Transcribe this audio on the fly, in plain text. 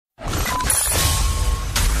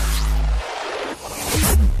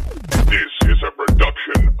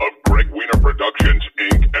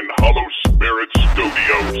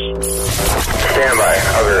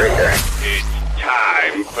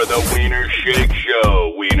Shake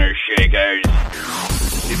Show, Wiener Shakers.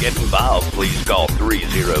 To get involved, please call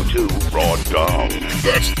 302-RAW-DUMB.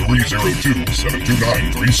 That's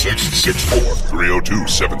 302-729-3664.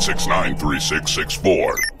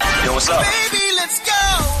 302-769-3664. Yo, what's up? Baby, let's go!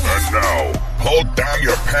 And now, pull down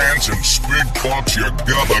your pants and spit box your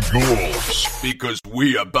gabagools. Because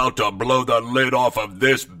we about to blow the lid off of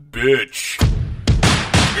this bitch.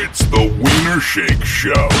 It's the Wiener Shake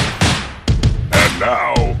Show. And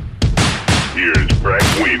now, here's Gregg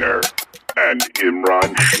Wiener and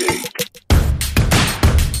Imran Shake.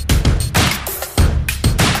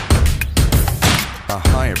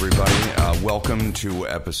 Hi, everybody. Welcome to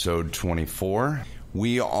episode 24.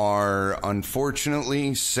 We are,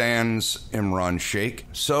 unfortunately, sans Imran Shake.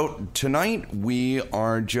 So tonight, we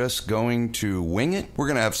are just going to wing it. We're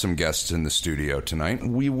going to have some guests in the studio tonight.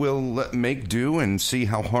 We will make do and see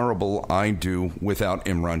how horrible I do without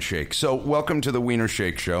Imran Shake. So welcome to the Wiener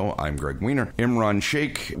Shake Show. I'm Gregg Wiener. Imran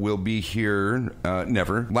Shake will be here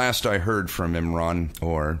never. Last I heard from Imran,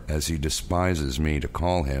 or as he despises me to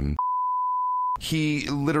call him, he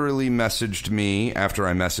literally messaged me after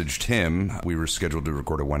I messaged him. We were scheduled to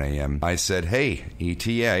record at 1 a.m. I said, hey,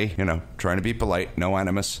 ETA, trying to be polite, no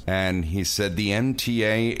animus. And he said, the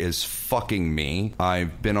MTA is fucking me.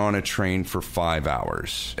 I've been on a train for 5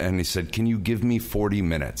 hours. And he said, can you give me 40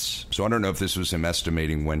 minutes? So I don't know if this was him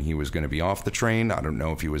estimating when he was going to be off the train. I don't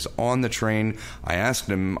know if he was on the train. I asked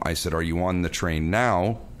him, I said, are you on the train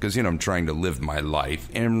now? Because, I'm trying to live my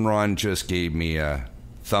life. Imran just gave me a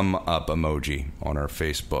thumb up emoji on our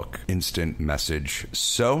Facebook instant message.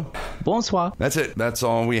 So, bonsoir. That's it. That's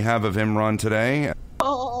all we have of Imran today.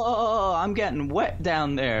 Oh, I'm getting wet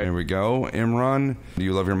down there. There we go. Imran, do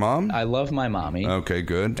you love your mom? I love my mommy. Okay,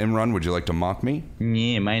 good. Imran, would you like to mock me?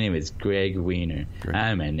 Yeah, my name is Gregg Wiener. Great.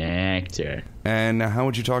 I'm an actor. And how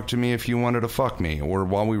would you talk to me if you wanted to fuck me? Or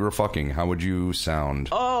while we were fucking, how would you sound?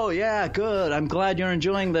 Oh, yeah, good. I'm glad you're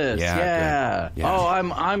enjoying this. Yeah. Oh,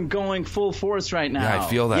 I'm going full force right now. Yeah, I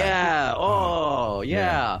feel that. Yeah. Oh,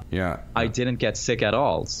 yeah. Yeah. I didn't get sick at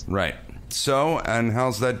all. Right. So, and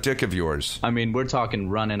how's that dick of yours? I mean, we're talking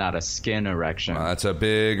running out of skin erection. That's a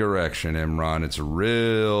big erection, Imran. It's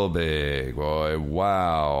real big, boy.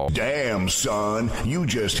 Wow. Damn, son, you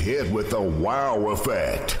just hit with the wow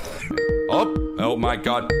effect. Oh my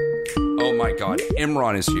God. Oh my God.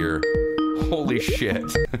 Imran is here. Holy shit.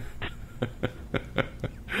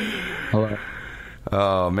 Hello.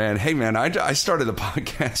 Oh, man. Hey, man, I started the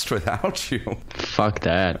podcast without you. Fuck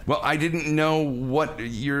that. Well, I didn't know what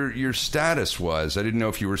your status was. I didn't know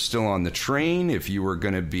if you were still on the train, if you were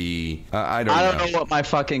going to be... I don't know what my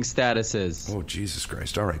fucking status is. Oh, Jesus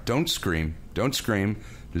Christ. All right. Don't scream. Don't scream.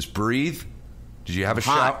 Just breathe. Did you have a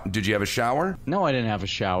shower? Did you have a shower? No, I didn't have a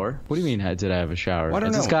shower. What do you mean, did I have a shower? I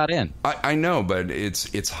don't know. Just got in. I know, but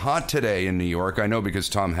it's hot today in New York. I know because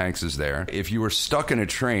Tom Hanks is there. If you were stuck in a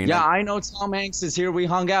train... Yeah, I know Tom Hanks is here. We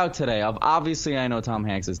hung out today. Obviously, I know Tom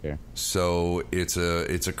Hanks is here. So it's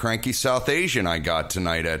a cranky South Asian I got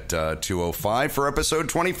tonight at 2:05 for episode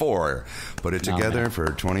 24. Put it together for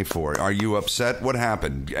 24. Are you upset? What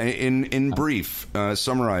happened? In brief,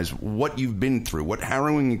 summarize what you've been through. What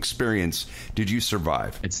harrowing experience did you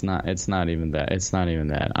survive? It's not even that. It's not even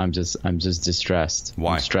that. I'm just distressed.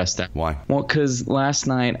 Why? I'm stressed out. Why? Well, because last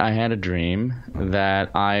night I had a dream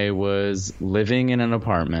that I was living in an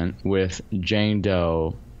apartment with Jane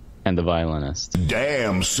Doe and the violinist.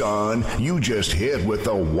 Damn, son, you just hit with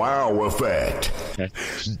the wow effect.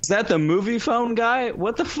 Is that the movie phone guy?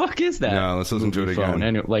 What the fuck is that? No, let's listen to it again.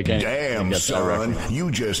 Anyway, damn, son,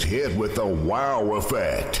 you just hit with the wow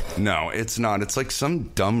effect. No, it's not. It's like some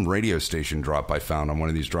dumb radio station drop I found on one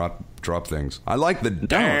of these drop things. I like the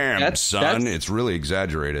damn, son. It's really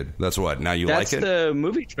exaggerated. That's what? Now you like it? That's the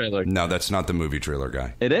movie trailer. No, that's not the movie trailer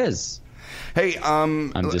guy. It is. Hey,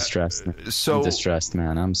 I'm distressed. I'm distressed,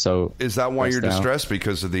 man. I'm so... Is that why you're distressed? Out.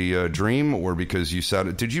 Because of the dream, or because you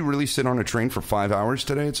sat... Did you really sit on a train for 5 hours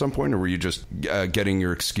today at some point, or were you just getting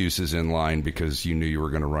your excuses in line because you knew you were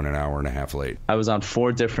going to run an hour and a half late? I was on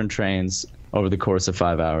 4 different trains over the course of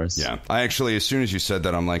 5 hours. Yeah. I actually, as soon as you said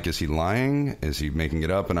that, I'm like, is he lying? Is he making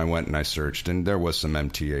it up? And I went and I searched, and there was some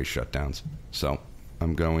MTA shutdowns. So...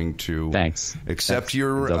 I'm going to accept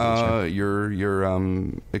your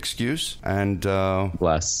excuse. And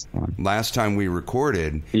last time we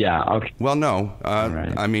recorded. Yeah. Okay. Well, no.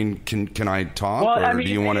 Right. I mean, can I talk, or do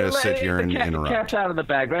you want to sit here and interrupt? Cat's out of the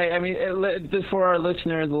bag, right? I mean, just for our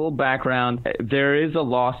listeners, a little background. There is a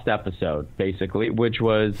lost episode, basically, which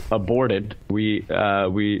was aborted. We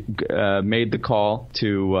made the call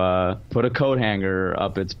to put a coat hanger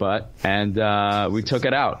up its butt, and we took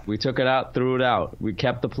it out. We took it out, threw it out. We we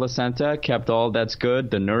kept the placenta, kept all that's good,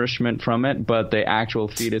 the nourishment from it, but the actual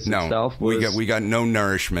fetus itself was... we got no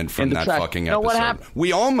nourishment from that fucking episode. What happened?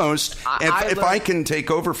 We almost, if I can take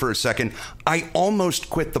over for a second, I almost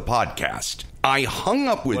quit the podcast. I hung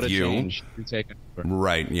up with you. Change you're taking over.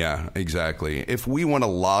 Right, yeah, exactly. If we want to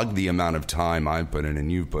log the amount of time I put in and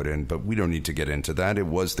you put in, but we don't need to get into that. It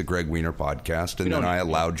was the Gregg Wiener podcast, and then I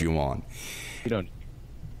allowed you on. We don't.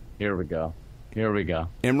 Here we go.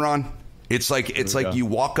 Imran, it's like you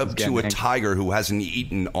walk up to a tiger who hasn't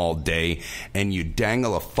eaten all day, and you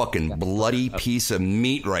dangle a fucking bloody piece of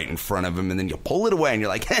meat right in front of him, and then you pull it away, and you're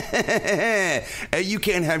like, hey, you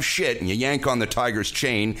can't have shit, and you yank on the tiger's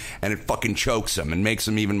chain, and it fucking chokes him and makes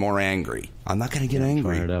him even more angry. I'm not going to get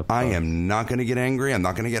angry. I am not going to get angry. I'm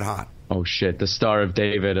not going to get hot. Oh shit! The Star of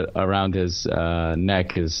David around his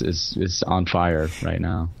neck is on fire right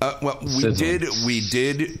now. Well, we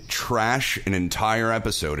did trash an entire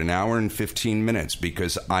episode, an hour and 15 minutes,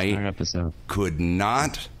 because I could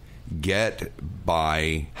not get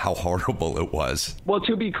by how horrible it was. Well,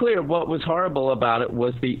 to be clear, what was horrible about it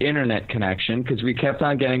was the internet connection, because we kept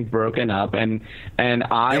on getting broken up, and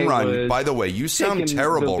Imran, by the way, you sound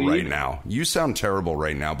terrible right now. You sound terrible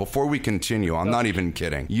right now. Before we continue, I'm not even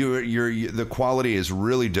kidding. The quality is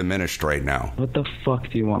really diminished right now. What the fuck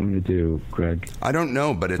do you want me to do, Greg? I don't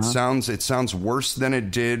know, but it sounds worse than it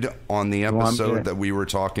did on the episode that we were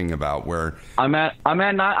talking about, where I'm at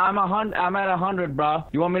 100, bro.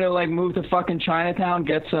 You want me to like move to fucking Chinatown,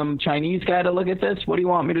 get some Chinese guy to look at this? What do you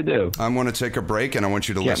want me to do? I want to take a break, and I want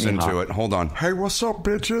you to listen to it. Hold on. Hey, what's up,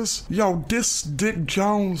 bitches? Yo, this Dick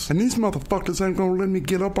Jones, and these motherfuckers ain't gonna let me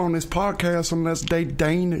get up on this podcast unless they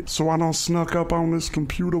deign it. So I done snuck up on this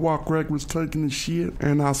computer while Greg was taking the shit,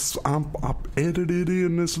 and I edited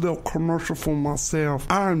in this little commercial for myself.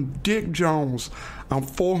 I'm Dick Jones. I'm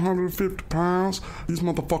 450 pounds. These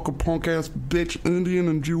motherfucker punk ass bitch Indian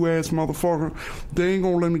and Jew ass motherfucker, they ain't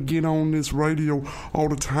gonna let me get on this radio all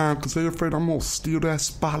the time because they're afraid I'm gonna steal that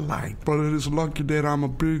spotlight. But it is lucky that I'm a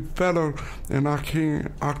big fella and I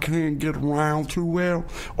can't get around too well.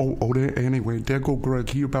 Anyway, there go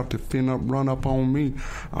Greg. He about to run up on me.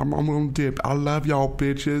 I'm gonna dip. I love y'all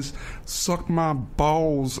bitches. Suck my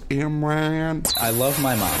balls, Imran. I love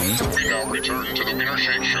my mommy. We now return to the Wiener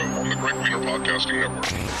Shake Show on the Gregg Wiener Podcasting Network.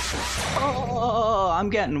 Oh,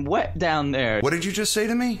 I'm getting wet down there. What did you just say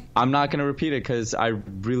to me? I'm not going to repeat it because I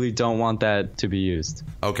really don't want that to be used.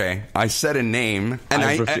 Okay. I said a name, and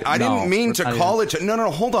I didn't mean to call it...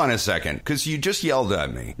 No, hold on a second, because you just yelled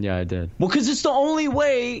at me. Yeah, I did. Well, because it's the only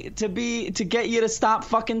way to get you to stop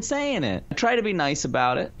fucking saying it. I try to be nice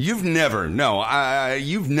about it. You've never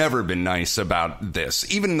been nice about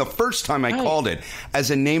this. Even the first time I called it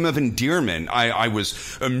as a name of endearment, I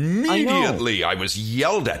was immediately... I was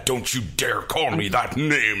yelled at. Don't you dare call me that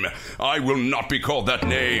name. I will not be called that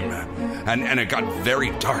name. And it got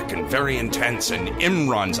very dark and very intense, and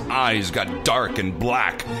Imran's eyes got dark and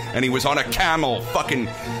black, and he was on a camel fucking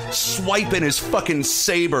swiping his fucking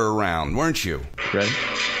saber around, weren't you? Ready?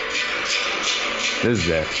 This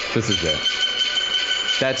is it.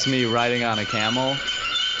 That's me riding on a camel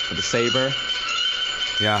with a saber.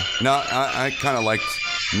 Yeah. No, I kind of liked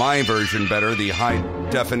my version better, the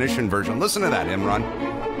high-definition version. Listen to that,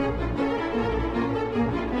 Imran.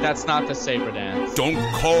 That's not the saber dance. Don't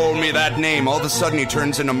call me that name. All of a sudden, he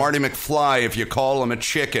turns into Marty McFly if you call him a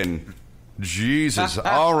chicken. Jesus.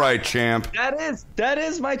 All right, champ. That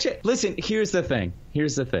is my Listen, here's the thing.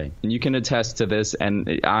 And you can attest to this,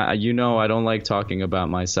 and I don't like talking about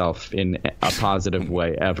myself in a positive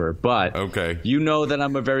way ever, but okay. You know that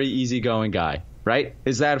I'm a very easygoing guy. Right?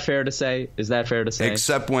 Is that fair to say?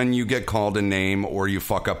 Except when you get called a name or you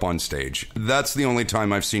fuck up on stage. That's the only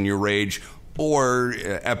time I've seen you rage, or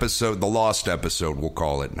the lost episode, we'll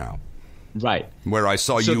call it now. Right. Where I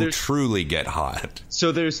saw you truly get hot.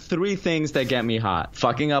 So there's three things that get me hot.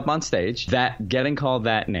 Fucking up on stage, getting called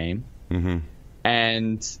that name,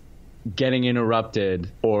 and getting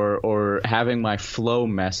interrupted or having my flow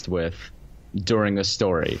messed with during a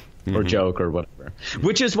story. Or joke or whatever,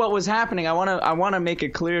 which is what was happening. I want to make it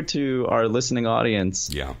clear to our listening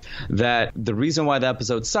audience that the reason why the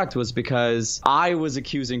episode sucked was because I was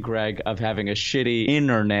accusing Gregg of having a shitty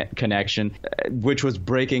internet connection, which was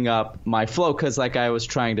breaking up my flow. Because like I was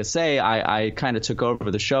trying to say, I kind of took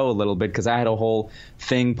over the show a little bit because I had a whole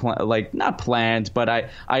thing not planned, but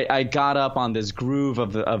I got up on this groove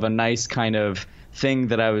of a nice kind of thing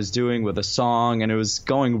that I was doing with a song, and it was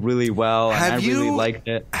going really well, and I really liked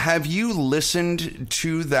it. Have you listened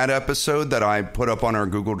to that episode that I put up on our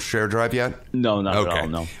Google Share Drive yet? No, not at all,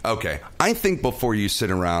 no. Okay. I think before you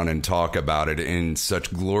sit around and talk about it in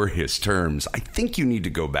such glorious terms, I think you need to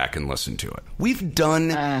go back and listen to it. We've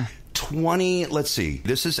done 20, let's see,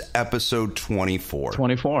 this is episode 24.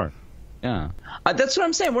 24. Yeah. That's what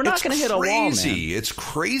I'm saying. We're not going to hit a wall, man. It's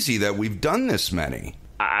crazy that we've done this many.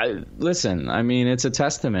 Listen, I mean, it's a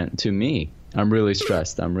testament to me. I'm really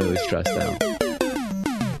stressed. I'm really stressed out.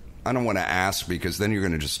 I don't want to ask because then you're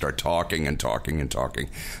going to just start talking and talking and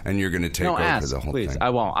talking, and you're going to take over the whole please. thing.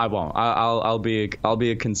 I won't. I'll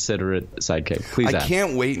be a considerate sidekick. Please. I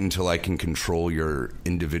can't wait until I can control your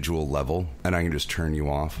individual level, and I can just turn you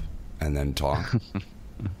off and then talk.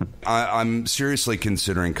 I'm seriously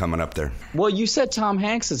considering coming up there. Well, you said Tom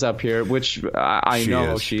Hanks is up here, which I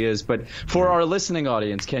know she is. But for our listening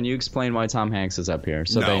audience, can you explain why Tom Hanks is up here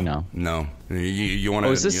so they know? No. You want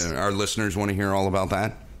to? Our listeners want to hear all about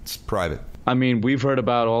that? It's private. I mean, we've heard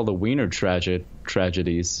about all the Wiener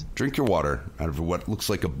tragedies. Drink your water out of what looks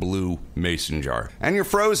like a blue mason jar. And you're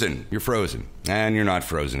frozen. You're frozen. And you're not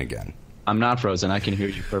frozen again. I'm not frozen. I can hear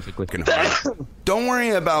you perfectly. Don't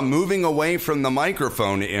worry about moving away from the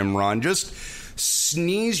microphone, Imran. Just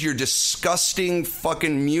sneeze your disgusting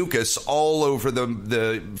fucking mucus all over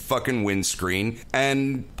the fucking windscreen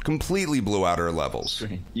and completely blew out our levels.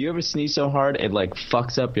 You ever sneeze so hard it like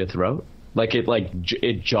fucks up your throat?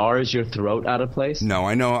 It jars your throat out of place? No,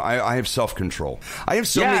 I know. I have self-control. I have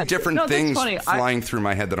so many different things flying through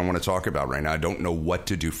my head that I want to talk about right now. I don't know what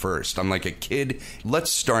to do first. I'm like a kid.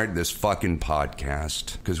 Let's start this fucking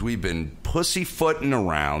podcast because we've been pussyfooting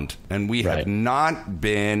around and we have not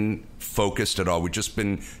been focused at all. We've just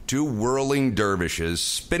been two whirling dervishes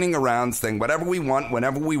spinning around saying whatever we want,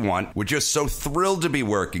 whenever we want. We're just so thrilled to be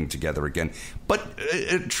working together again. But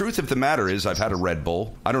truth of the matter is I've had a Red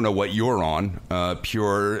Bull. I don't know what you're on.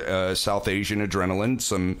 Pure South Asian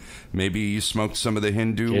adrenaline. Maybe you smoked some of the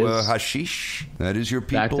Hindu hashish. That is your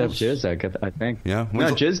people's. Backed up jizz, I think. Yeah.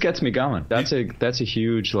 No, jizz gets me going. That's a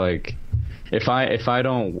huge, like, if I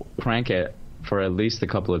don't crank it for at least a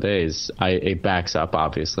couple of days, it backs up,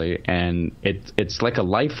 obviously, and it's like a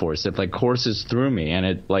life force. It like courses through me, and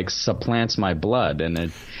it like supplants my blood,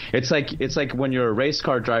 and it's like when you're a race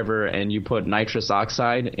car driver and you put nitrous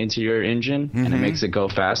oxide into your engine, and it makes it go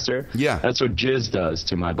faster. Yeah, that's what jizz does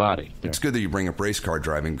to my body. It's good that you bring up race car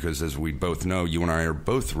driving because, as we both know, you and I are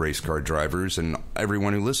both race car drivers, and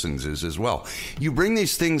everyone who listens is as well. You bring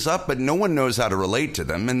these things up, but no one knows how to relate to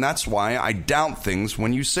them, and that's why I doubt things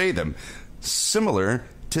when you say them. Similar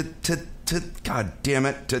to God damn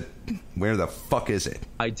it, to where the fuck is it?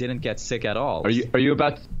 I didn't get sick at all. Are you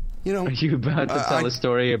about to tell a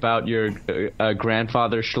story about your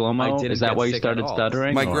grandfather Shlomo? Is that why you started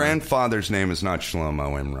stuttering? My grandfather's name is not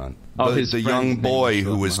Shlomo, Imran. Oh, the young boy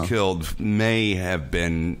who was killed his name may have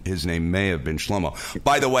been Shlomo.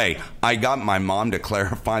 By the way, I got my mom to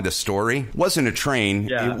clarify the story. It wasn't a train,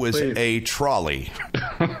 it was a trolley.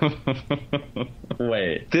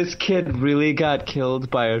 Wait, this kid really got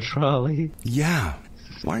killed by a trolley? Yeah.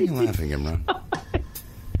 Why are you laughing, Imran?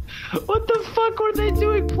 What the fuck were they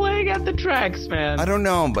doing playing at the tracks, man? I don't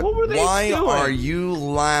know, but why are you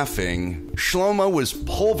laughing? Shlomo was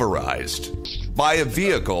pulverized by a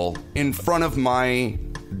vehicle in front of my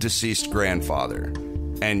deceased grandfather,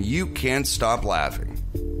 and you can't stop laughing.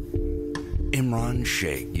 Imran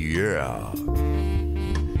Sheikh, yeah.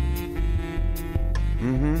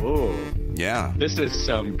 Ooh. Yeah. This is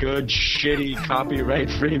some good, shitty,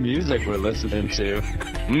 copyright-free music we're listening to.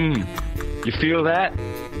 You feel that?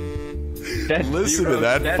 Listen to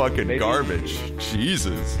that fucking garbage.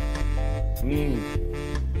 Jesus.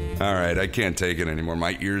 All right, I can't take it anymore.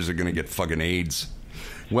 My ears are going to get fucking AIDS.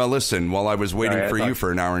 Well, listen, while I was waiting for you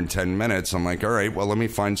for an hour and 10 minutes, I'm like, all right, well, let me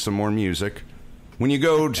find some more music. When you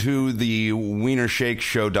go to the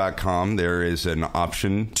wienershakeshow.com, there is an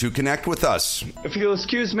option to connect with us. If you'll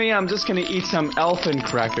excuse me, I'm just going to eat some elfin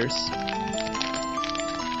crackers.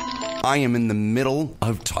 I am in the middle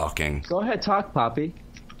of talking. Go ahead, talk, Poppy.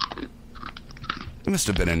 It must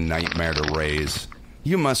have been a nightmare to raise.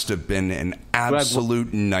 You must have been an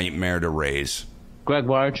absolute nightmare to raise. Gregg,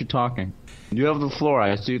 why aren't you talking? You have the floor.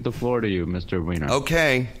 I cede the floor to you, Mr. Wiener.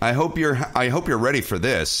 Okay. I hope you're ready for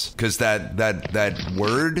this, because that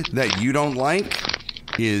word that you don't like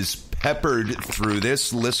is peppered through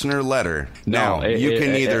this listener letter. Now, you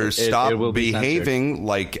can either stop behaving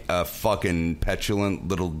like a fucking petulant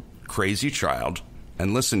little crazy child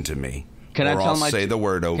and listen to me. Can I tell say the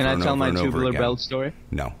word over and over and over again. Can I tell my tubular belt story?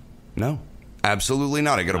 No. Absolutely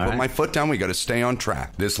not. I got to put right. my foot down. We got to stay on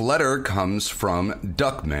track. This letter comes from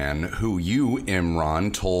Duckman, who you,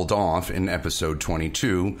 Imran, told off in episode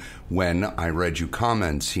 22 when I read you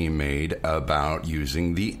comments he made about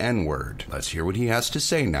using the N-word. Let's hear what he has to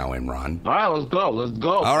say now, Imran. All right, let's go. Let's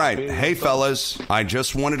go. All right. Hey, fellas. I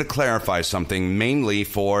just wanted to clarify something, mainly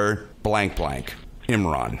for blank blank.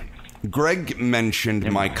 Imran. Gregg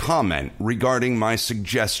mentioned my comment regarding my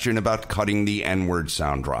suggestion about cutting the N-word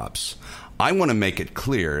sound drops. I want to make it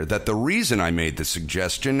clear that the reason I made the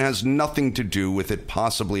suggestion has nothing to do with it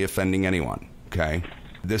possibly offending anyone, okay?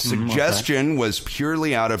 The suggestion was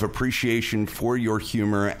purely out of appreciation for your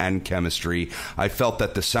humor and chemistry. I felt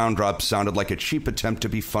that the sound drop sounded like a cheap attempt to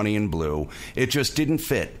be funny and blue. It just didn't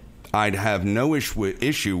fit. I'd have no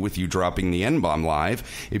issue with you dropping the N-bomb live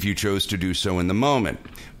if you chose to do so in the moment.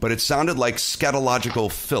 But it sounded like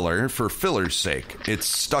scatological filler for filler's sake. It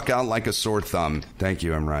stuck out like a sore thumb. Thank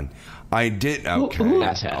you, Imran. I did...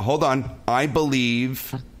 Okay. Hold on. I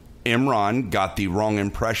believe Imran got the wrong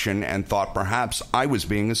impression and thought perhaps I was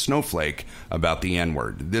being a snowflake about the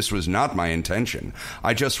N-word. This was not my intention.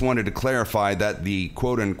 I just wanted to clarify that the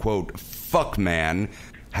quote-unquote fuck man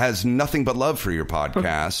has nothing but love for your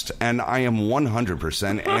podcast, and I am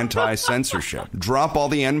 100% anti-censorship. Drop all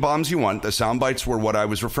the N-bombs you want. The sound bites were what I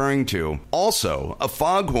was referring to. Also, a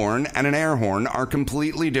foghorn and an air horn are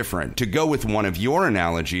completely different. To go with one of your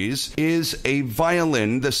analogies, is a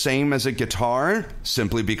violin the same as a guitar?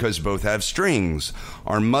 Simply because both have strings.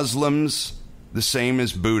 Are Muslims the same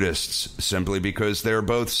as Buddhists, simply because they're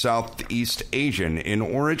both Southeast Asian in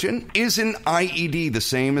origin? Is an IED the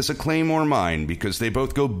same as a Claymore mine because they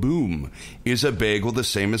both go boom? Is a bagel the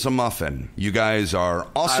same as a muffin? You guys are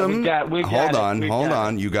awesome. Hold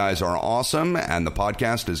on. You guys are awesome, and the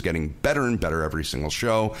podcast is getting better and better every single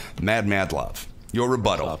show. Mad love. Your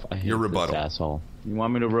rebuttal. Your rebuttal. This asshole. You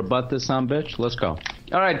want me to rebut this son bitch? Let's go.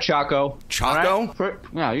 All right, Choco. Choco? Right?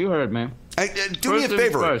 Yeah, you heard me. Do me a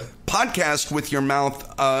favor. Podcast with your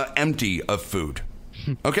mouth empty of food.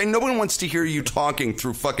 Okay? No one wants to hear you talking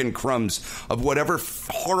through fucking crumbs of whatever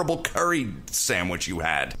horrible curry sandwich you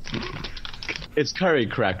had. It's curry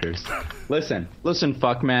crackers. Listen,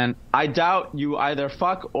 fuck man. I doubt you either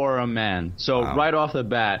fuck or a man. So right off the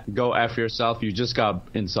bat, go F yourself. You just got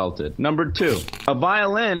insulted. Number 2, a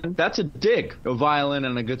violin, that's a dick. A violin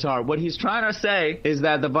and a guitar. What he's trying to say is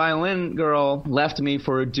that the violin girl left me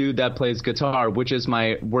for a dude that plays guitar, which is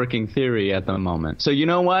my working theory at the moment. So you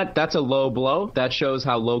know what? That's a low blow. That shows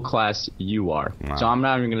how low class you are. Wow. So I'm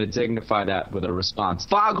not even going to dignify that with a response.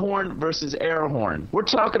 Foghorn versus air horn. We're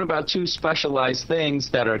talking about two specialized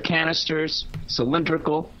things that are canisters,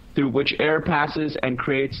 cylindrical, through which air passes and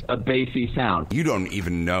creates a bassy sound. You don't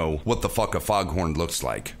even know what the fuck a foghorn looks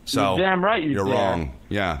like. So you're damn right you're wrong.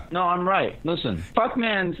 Yeah. No, I'm right. Listen,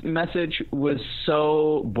 Fuckman's message was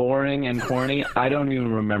so boring and corny, I don't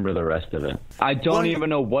even remember the rest of it. I don't even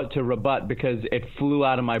know what to rebut because it flew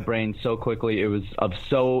out of my brain so quickly. It was of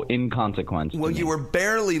so inconsequence. Well, you were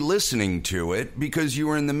barely listening to it because you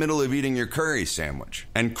were in the middle of eating your curry sandwich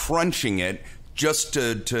and crunching it just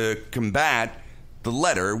to combat the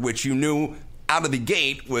letter, which you knew out of the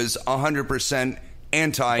gate was 100%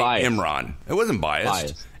 anti-Imran. It wasn't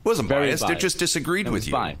biased. It wasn't biased. It just disagreed with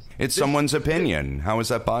you. Biased. It's someone's opinion. How is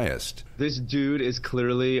that biased? This dude is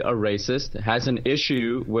clearly a racist, has an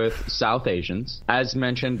issue with South Asians, as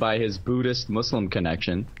mentioned by his Buddhist-Muslim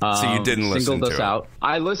connection. So you didn't listen to it? Out.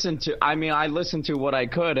 I listened to what I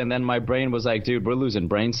could, and then my brain was like, dude, we're losing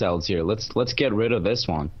brain cells here. Let's get rid of this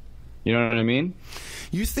one. You know what I mean?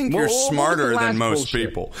 You think you're smarter than most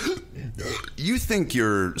people. You think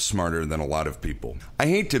you're smarter than a lot of people. I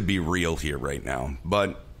hate to be real here right now,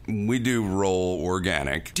 but we do roll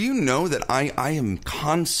organic. Do you know that I am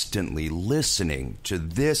constantly listening to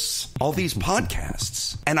all these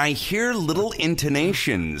podcasts, and I hear little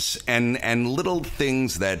intonations and little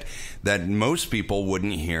things that most people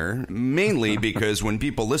wouldn't hear, mainly because when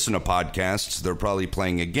people listen to podcasts, they're probably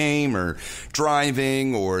playing a game or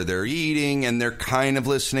driving or they're eating and they're kind of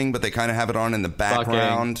listening, but they kind of have it on in the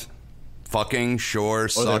background. Fucking, sure,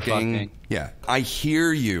 sucking. Yeah. I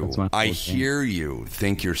hear you. I hear you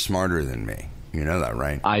think you're smarter than me. You know that,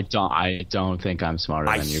 right? I don't think I'm smarter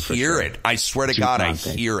than you. I hear it. I swear to God, I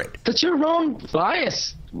hear it. That's your own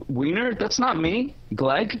bias, Wiener. That's not me,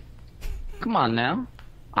 Gregg. Come on now.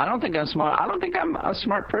 I don't think I'm smart. I don't think I'm a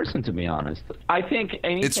smart person, to be honest. I think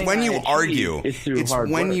anything it's when you argue. It's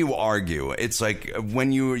when work. You argue. It's like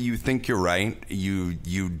when you think you're right, you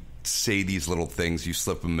say these little things, you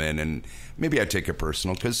slip them in, and maybe I take it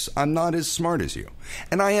personal because I'm not as smart as you.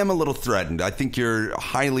 And I am a little threatened. I think you're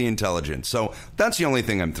highly intelligent. So that's the only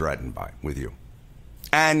thing I'm threatened by with you.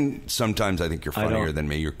 And sometimes I think you're funnier than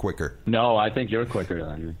me. You're quicker. No, I think you're quicker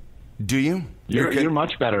than me. Do you? You're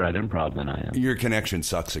much better at improv than I am. Your connection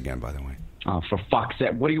sucks again, by the way. Oh, for fuck's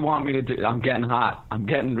sake. What do you want me to do? I'm getting hot. I'm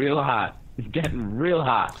getting real hot. It's getting real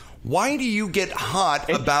hot. Why do you get hot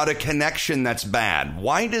about a connection that's bad?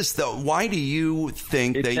 Why do you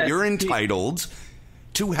think that you're entitled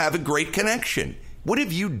to have a great connection? What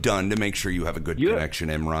have you done to make sure you have a good connection,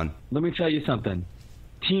 Imran? Let me tell you something.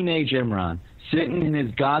 Teenage Imran, sitting in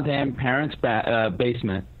his goddamn parents'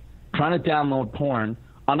 basement, trying to download porn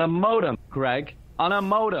on a modem, Gregg. On a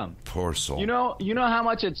modem. Poor soul. You know how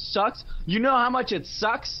much it sucks? You know how much it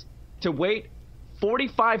sucks to wait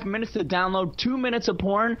 45 minutes to download 2 minutes of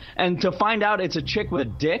porn and to find out it's a chick with a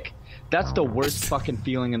dick? That's the worst fucking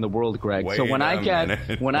feeling in the world, Gregg. So when I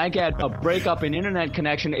get a breakup in internet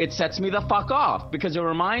connection, it sets me the fuck off because it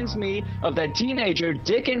reminds me of that teenager,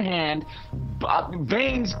 dick in hand,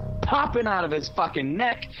 veins popping out of his fucking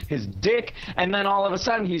neck, his dick, and then all of a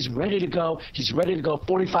sudden he's ready to go. He's ready to go.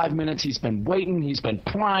 45 minutes. He's been waiting. He's been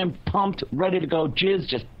primed, pumped, ready to go. Jizz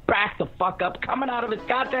just back the fuck up, coming out of his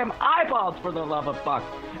goddamn eyeballs, for the love of fuck.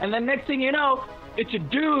 And then next thing you know, it's a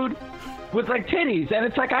dude with like titties, and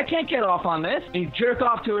it's like, I can't get off on this. And you jerk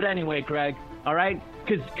off to it anyway, Gregg. All right?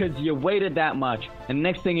 Because you waited that much. And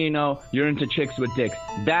next thing you know, you're into chicks with dicks.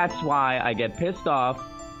 That's why I get pissed off.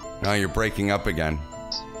 Now you're breaking up again.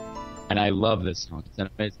 And I love this song. It's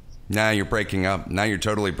amazing. Now you're breaking up. Now you're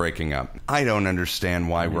totally breaking up. I don't understand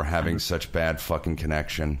why we're having such bad fucking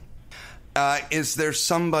connection. Is there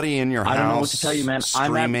somebody in your house? I don't know what to tell you, man.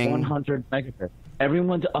 Streaming? I'm at 100 megabits.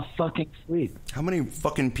 Everyone's a fucking freak. How many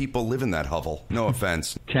fucking people live in that hovel? No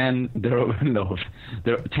offense. 10.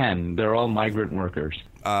 They're 10. They're all migrant workers.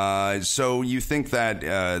 So you think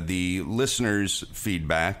that the listeners'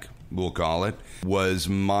 feedback, we'll call it, was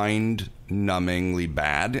mind-numbingly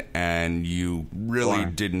bad, and you really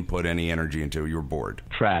didn't put any energy into it. You were bored.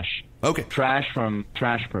 Trash. Okay. Trash from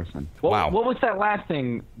trash person. Wow. What was that last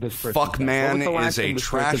thing this person Fuck said? man is a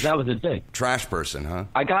trash. That was a dig. Trash person, huh?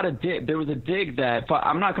 I got a dig. There was a dig that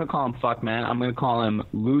I'm not going to call him fuck man. I'm going to call him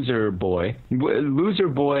loser boy. Loser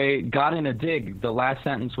boy got in a dig. The last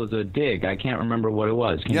sentence was a dig. I can't remember what it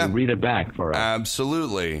was. Can you read it back for us?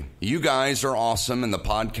 Absolutely. You guys are awesome, and the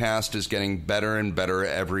podcast is getting better and better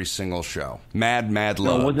every single show. Mad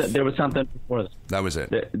love. No, there was something before that. That was it.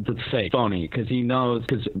 That's fake. Phony, because he knows,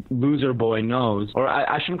 because loser boy knows, or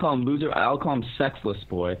I shouldn't call him loser, I'll call him sexless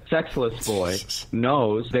boy. Sexless boy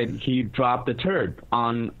knows that he dropped the turd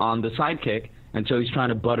on the sidekick, and so he's trying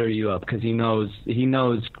to butter you up, because he knows,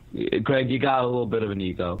 Gregg, you got a little bit of an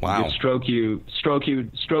ego. Wow. Stroke you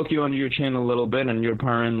under your chin a little bit, and you're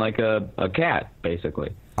purring like a cat,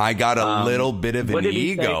 basically. I got a little bit of an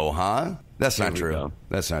ego, huh? That's not true.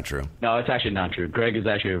 That's not true. No, it's actually not true. Gregg is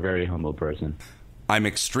actually a very humble person. I'm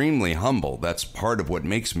extremely humble. That's part of what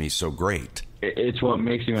makes me so great. It's what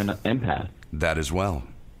makes you an empath. That as well.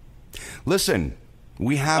 Listen,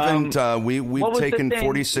 we haven't, we've taken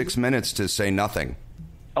 46 minutes to say nothing.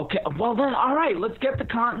 Okay, well then, all right, let's get the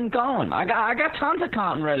content going. I got tons of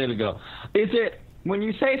content ready to go. Is it, when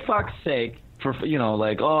you say fuck's sake, for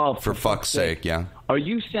fuck's sake, yeah. Are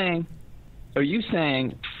you saying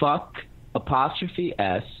fuck apostrophe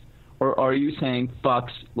S, or are you saying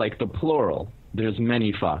fucks like the plural? There's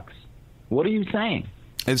many fucks. What are you saying?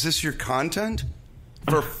 Is this your content?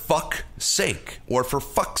 For fuck's sake, or for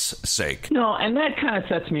fuck's sake? No, and that kind of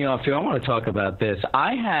sets me off too. I want to talk about this.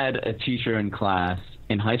 I had a teacher in class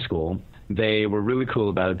in high school. They were really cool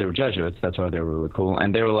about it. They were Jesuits. That's why they were really cool.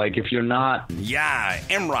 And they were like, if you're not... Yeah,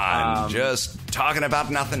 Imran, just talking about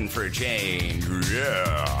nothing for a change.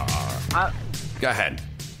 Yeah. Go ahead.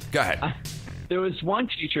 There was one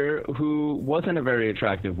teacher who wasn't a very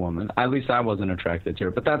attractive woman. At least I wasn't attracted to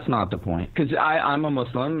her, but that's not the point. Because I'm a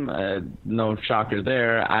Muslim, no shocker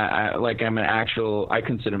there. I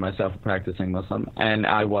consider myself a practicing Muslim, and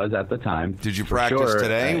I was at the time. Did you practice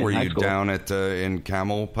today? Were you down in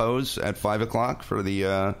camel pose at 5 o'clock for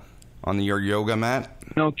the on your yoga mat?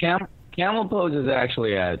 No, camel pose is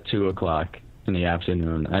actually at 2 o'clock. In the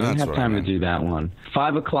afternoon. I didn't have time to do that one.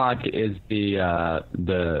 5 o'clock is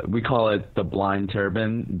the we call it the blind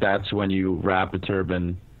turban. That's when you wrap a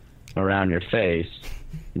turban around your face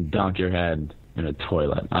and dunk your head in a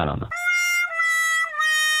toilet. I don't know.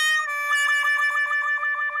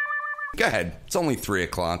 Go ahead. It's only 3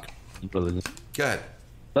 o'clock. Go ahead.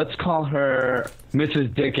 Let's call her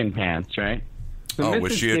Mrs. Dick in Pants, right? So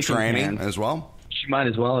was she a tranny as well? She might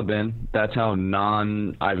as well have been. That's how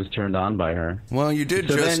I was turned on by her. Well, you did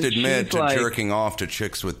just admit to jerking off to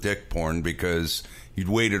chicks with dick porn because you'd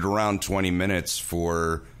waited around 20 minutes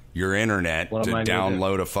for your internet What to am I gonna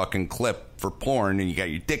download a fucking clip for porn, and you got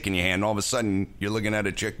your dick in your hand, all of a sudden you're looking at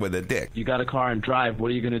a chick with a dick. You got a car and drive. What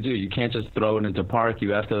are you going to do? You can't just throw it into park. You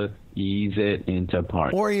have to ease it into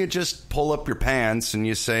park. Or you just pull up your pants and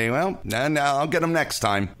you say, well, no, I'll get them next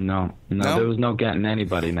time. No, there was no getting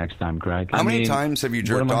anybody next time, Greg. How many times have you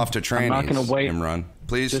jerked off to trannies? I'm not going to wait. Imran,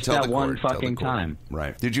 please just tell that the one court. fucking time.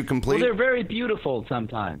 Right. Did you complete? Well, they're very beautiful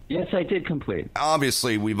sometimes. Yes, I did complete.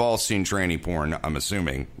 Obviously, we've all seen tranny porn, I'm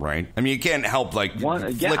assuming, right? I mean, you can't help,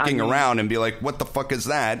 flicking around and be like, what the fuck is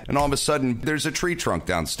that? And all of a sudden, there's a tree trunk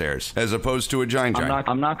downstairs, as opposed to a giant.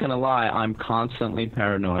 I'm not going to lie. I'm constantly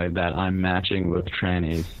paranoid that I'm matching with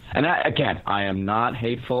trannies. And I am not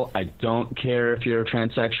hateful. I don't care if you're a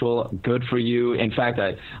transsexual. Good for you. In fact,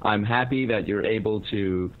 I'm happy that you're able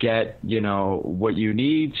to get, what you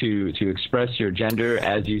need to express your gender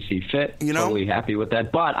as you see fit. Totally happy with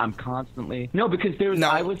that. But I'm constantly because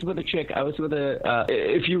I was with a chick. I was with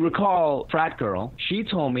if you recall, frat girl. She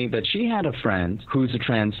told me that she had a friend who's a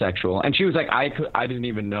transsexual, and she was like, I didn't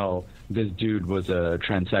even know this dude was a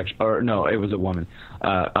transsexual, or no, it was a woman,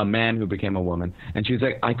 a man who became a woman. And she was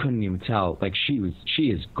like, I couldn't even tell. Like, she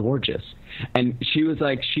is gorgeous. And she was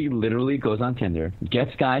like, she literally goes on Tinder,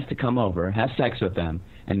 gets guys to come over, has sex with them,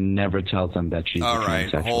 and never tells them that she's a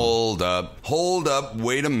transsexual. All right, hold up,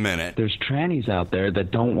 wait a minute. There's trannies out there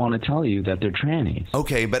that don't want to tell you that they're trannies.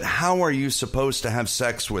 Okay, but how are you supposed to have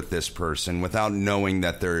sex with this person without knowing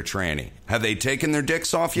that they're a tranny? Have they taken their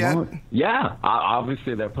dicks off yet? Well, yeah,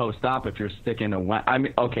 obviously they're post-op if you're sticking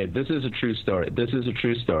okay, this is a true story.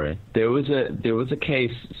 There was a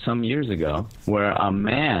case some years ago where a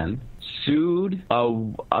man sued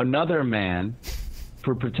another man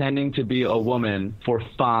for pretending to be a woman for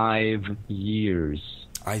 5 years.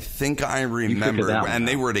 I think I remember, and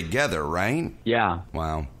they were together, right? Yeah.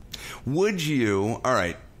 Wow. Would you? All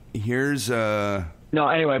right. Here's No,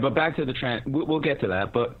 anyway, but back to the trend. We'll get to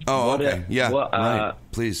that. But okay. Right.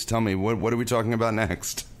 Please tell me what are we talking about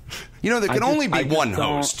next? There can only be one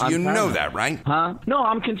host. You know that, right? Huh? No,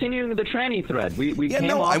 I'm continuing the tranny thread.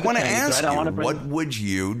 I want to ask you, what would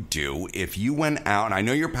you do if you went out, and I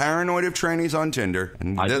know you're paranoid of trannies on Tinder,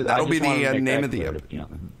 and that'll be the name of the episode.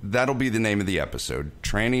 That'll be the name of the episode,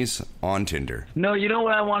 Trannies on Tinder. No, you know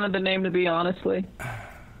what I wanted the name to be, honestly?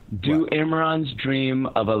 Do Imran's Dream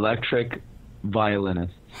of Electric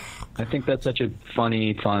Violinist. I think that's such a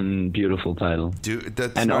funny, fun, beautiful title.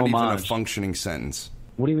 That's not even a functioning sentence.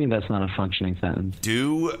 What do you mean that's not a functioning sentence?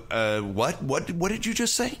 What did you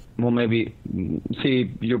just say? Well, maybe,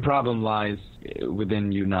 see, your problem lies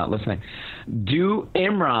within you not listening. Do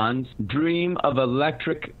Imran's Dream of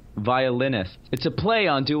Electric Violinist. It's a play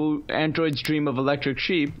on Do Android's Dream of Electric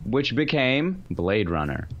Sheep, which became Blade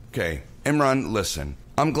Runner. Okay, Imran, listen.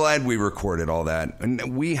 I'm glad we recorded all that.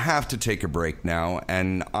 And we have to take a break now,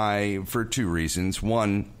 and for 2 reasons.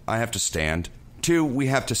 1, I have to stand. 2, we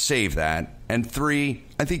have to save that. And 3,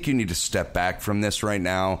 I think you need to step back from this right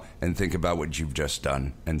now and think about what you've just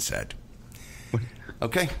done and said.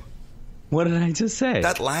 Okay? What did I just say?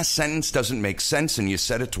 That last sentence doesn't make sense, and you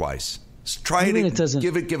said it twice. Try it. It doesn't.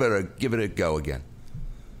 Give it a go again.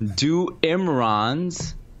 Do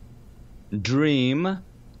Imran's Dream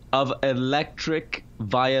of Electric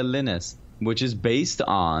Violinist, which is based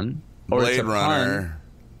on Blade Runner.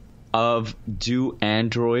 Of Do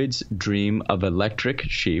Androids Dream of Electric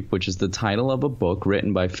Sheep, which is the title of a book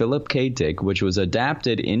written by Philip K. Dick, which was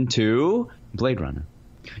adapted into Blade Runner.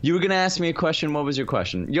 You were going to ask me a question. What was your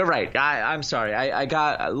question? You're right. I'm sorry. I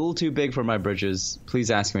got a little too big for my britches. Please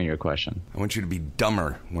ask me your question. I want you to be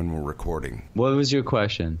dumber when we're recording. What was your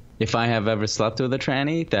question? If I have ever slept with a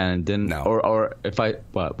tranny, then didn't... No. Or if I...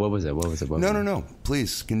 What was it? No.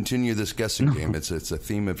 Please continue this guessing game. It's a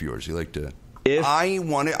theme of yours. You like to...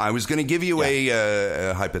 I was going to give you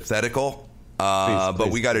a hypothetical,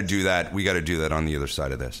 but we got to do that. We got to do that on the other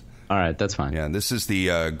side of this. All right, that's fine. Yeah, this is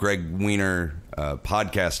the Gregg Wiener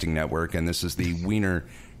podcasting network, and this is the Wiener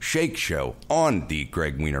Shake Show on the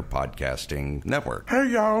Gregg Wiener podcasting network. Hey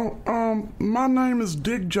y'all, my name is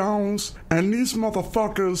Dick Jones, and these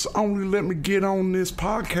motherfuckers only let me get on this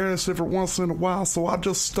podcast every once in a while, so I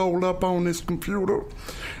just stole up on this computer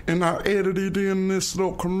and I edited in this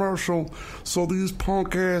little commercial so these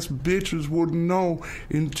punk ass bitches wouldn't know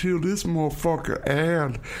until this motherfucker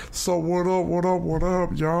ad. So what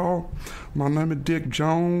up, y'all? My name is Dick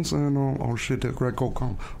Jones, and oh shit, that Greg go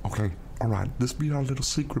come. Okay. All right, this be our little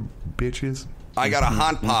secret, bitches. I got a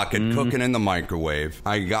Hot Pocket cooking in the microwave.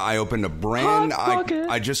 I opened a brand.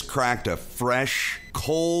 I just cracked a fresh,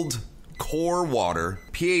 cold, core water,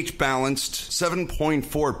 pH balanced,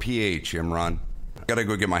 7.4 pH, Imran. Gotta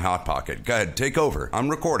go get my Hot Pocket. Go ahead, take over. I'm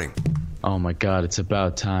recording. Oh my God, it's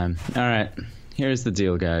about time. All right, here's the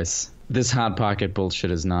deal, guys. This Hot Pocket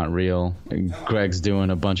bullshit is not real. Gregg's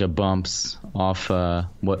doing a bunch of bumps off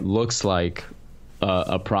what looks like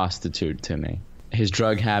a prostitute to me. His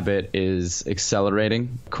drug habit is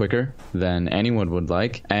accelerating quicker than anyone would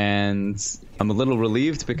like, and I'm a little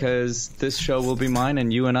relieved because this show will be mine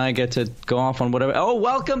and you and I get to go off on whatever. Oh,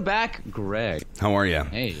 welcome back, Gregg. How are you?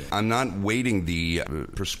 Hey. I'm not waiting the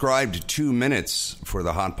prescribed 2 minutes for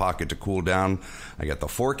the Hot Pocket to cool down. I got the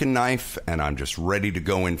fork and knife, and I'm just ready to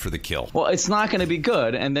go in for the kill. Well, it's not going to be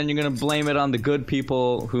good, and then you're going to blame it on the good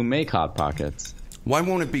people who make Hot Pockets. Why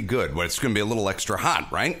won't it be good? Well, it's going to be a little extra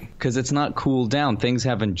hot, right? Because it's not cooled down. Things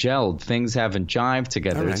haven't gelled. Things haven't jived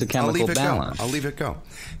together. Right. It's a chemical balance. I'll leave it go.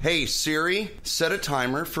 Hey, Siri, set a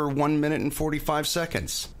timer for 1 minute and 45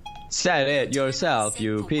 seconds. Set it yourself,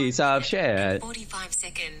 you piece of shit. 45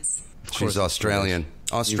 seconds. She's Australian.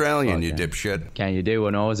 Australian, you dipshit. Can you do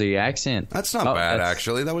an Aussie accent? That's not bad,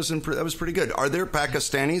 actually. That was pretty good. Are there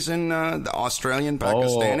Pakistanis in the Australian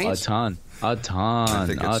Pakistanis? Oh, a ton. I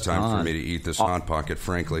think it's time for me to eat this Hot Pocket,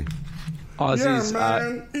 frankly. Aussies, yeah,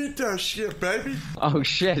 man. Eat that shit, baby. Oh,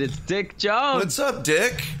 shit. It's Dick Jones. What's up,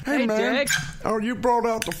 Dick? Hey, man. Dick. Oh, you brought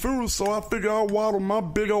out the food, so I figure I'll waddle my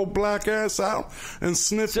big old black ass out and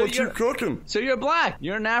sniff what you're cooking. So you're black.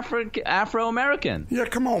 You're an Afro-American. Yeah,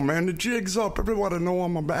 come on, man. The jig's up. Everybody know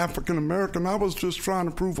I'm an African-American. I was just trying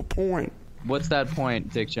to prove a point. What's that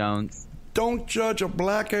point, Dick Jones? Don't judge a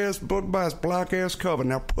black-ass book by its black-ass cover.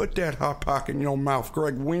 Now put that Hot Pocket in your mouth,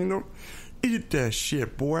 Gregg Wiener. Eat that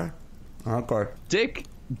shit, boy. Okay. Dick,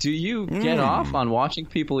 do you get off on watching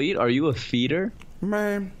people eat? Are you a feeder?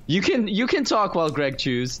 Man. You can talk while Gregg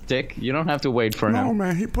chews, Dick. You don't have to wait for him. No,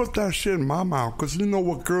 man. He put that shit in my mouth because you know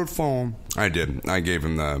what good for him. I did. I gave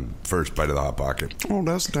him the first bite of the Hot Pocket. Oh,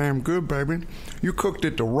 that's damn good, baby. You cooked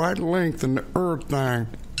it the right length and everything.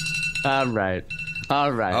 All right.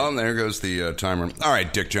 Oh, there goes the timer. All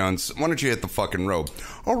right, Dick Jones, why don't you hit the fucking rope?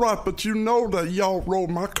 All right, but you know that y'all rode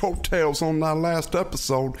my coattails on that last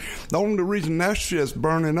episode. The only reason that shit's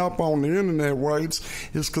burning up on the internet waves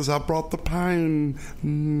is because I brought the pain,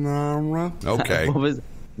 Nara. Okay. What was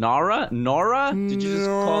Nora? Did you just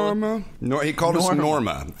call it? No, he called us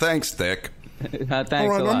Norma. Thanks, Dick. Thanks All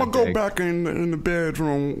right, a lot, I'm going to go Dick. back in the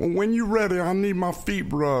bedroom. When you ready, I need my feet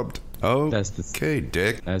rubbed. Oh, okay,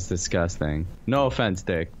 Dick. That's disgusting. No offense,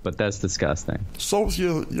 Dick, but that's disgusting. So's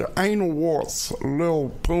your anal warts, little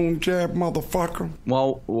poon jab motherfucker.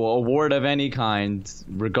 Well, a wart of any kind,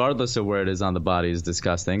 regardless of where it is on the body, is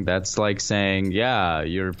disgusting. That's like saying, yeah,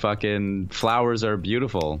 your fucking flowers are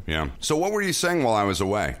beautiful. Yeah. So what were you saying while I was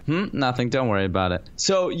away? Nothing. Don't worry about it.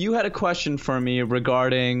 So you had a question for me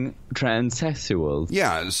regarding transsexuals.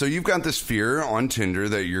 Yeah, so you've got this fear on Tinder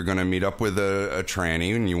that you're going to meet up with a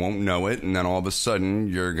tranny and you won't know it, and then all of a sudden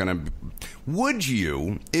you're going to... Would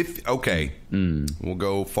you, if... Okay, we'll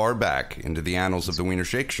go far back into the annals of the Wiener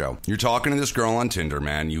Shake Show. You're talking to this girl on Tinder,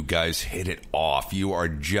 man. You guys hit it off. You are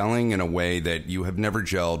gelling in a way that you have never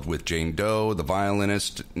gelled with Jane Doe, the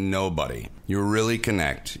violinist, nobody. You really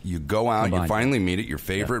connect. You go out, you finally meet at your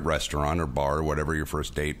favorite restaurant or bar or whatever your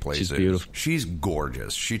first date place is. She's beautiful. She's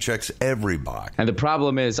gorgeous. She checks every box. And the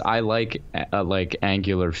problem is I like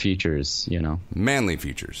angular features, you know. Manly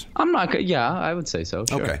features. I'm not... Yeah, I would say so,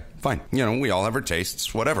 sure. Okay, fine. You know, we all have our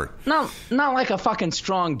tastes, whatever. No, not like a fucking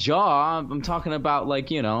strong jaw. I'm talking about like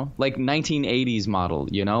 1980s model,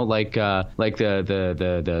 you know, like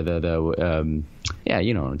yeah,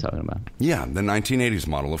 you know what I'm talking about. Yeah, the 1980s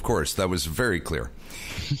model, of course. That was very clear.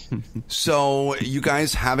 So you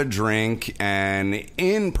guys have a drink, and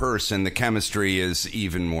in person, the chemistry is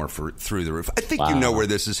even more through the roof. I think you know where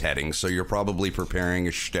this is heading, so you're probably preparing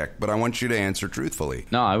a shtick, but I want you to answer truthfully.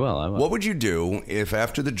 No, I will. What would you do if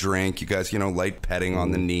after the drink, you guys, light petting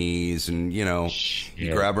on the knees, and,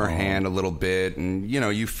 you grab her hand a little bit, and,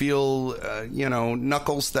 you feel,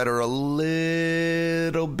 knuckles that are a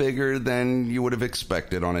little bigger than you would have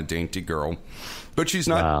expected on a dainty girl. But she's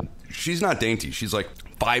not dainty. She's like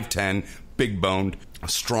 5'10", big boned,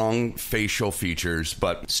 strong facial features,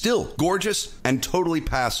 but still gorgeous and totally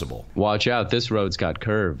passable. Watch out, this road's got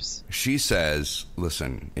curves. She says,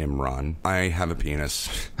 listen, Imran, I have a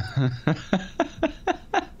penis.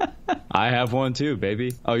 I have one too,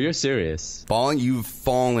 baby. Oh, you're serious. You've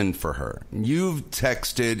fallen for her. You've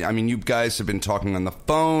texted. I mean, you guys have been talking on the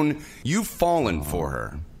phone. You've fallen for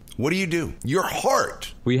her. What do? Your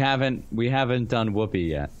heart We haven't done Whoopi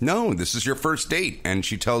yet. No, this is your first date, and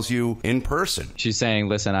she tells you in person. She's saying,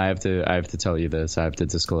 "Listen, I have to tell you this. I have to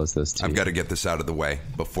disclose this to you. I've got to get this out of the way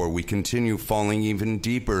before we continue falling even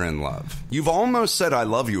deeper in love." You've almost said "I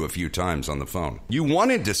love you" a few times on the phone. You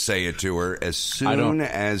wanted to say it to her as soon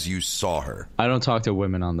as you saw her. I don't talk to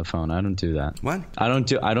women on the phone. I don't do that. What? I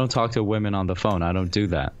don't talk to women on the phone. I don't do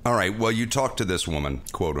that. All right. Well, you talked to this woman,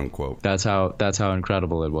 quote unquote. That's how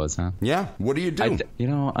incredible it was, huh? Yeah. What do you do?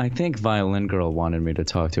 I think Violin Girl wanted me to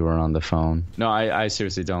talk to her on the phone. No, I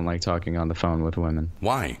seriously don't like talking on the phone with women.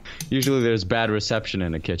 Why? Usually there's bad reception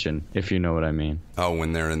in the kitchen, if you know what I mean. Oh,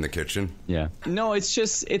 when they're in the kitchen? Yeah. No,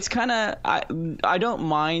 it's kind of, I don't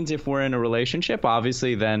mind if we're in a relationship.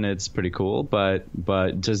 Obviously, then it's pretty cool. But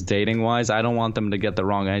just dating wise, I don't want them to get the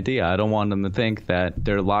wrong idea. I don't want them to think that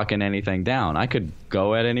they're locking anything down. I could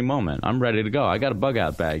go at any moment. I'm ready to go. I got a bug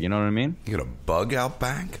out bag. You know what I mean? You got a bug out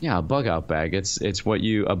bag? Yeah, a bug out bag.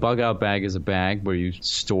 A bug out bag is a bag where you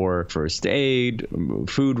store first aid,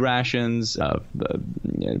 food rations,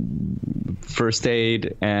 first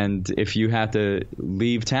aid, and if you have to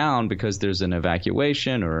leave town because there's an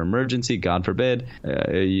evacuation or emergency, God forbid,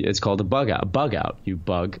 it's called a bug out. A bug out. You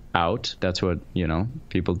bug out. That's what,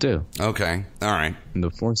 people do. Okay. All right. And the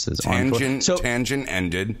forces. Tangent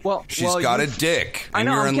ended. Well, she's got a dick, and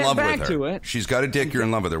you're in love with her. She's got a dick. You're in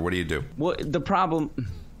love with her. What do you do? Well, the problem.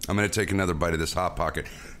 I'm going to take another bite of this Hot Pocket.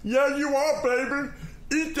 Yeah, you are, baby.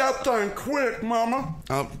 Eat that thing quick, Mama.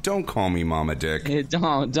 Oh, don't call me Mama Dick.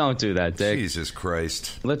 Don't do that, Dick. Jesus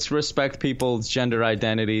Christ. Let's respect people's gender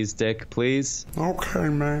identities, Dick, please. Okay,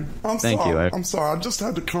 man. Thank you. I'm sorry. I just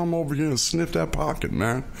had to come over here and sniff that pocket,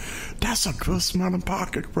 man. That's a good smelling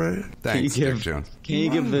pocket, Greg. Thanks, Dick Jones. Can you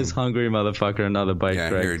give this hungry motherfucker another bite,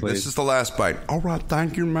 Greg, here, please? This is the last bite. All right,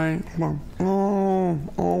 thank you, man. Come on.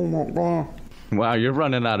 Oh, my God. Wow, you're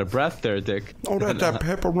running out of breath there, Dick. Oh, that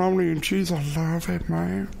pepperoni and cheese. I love it,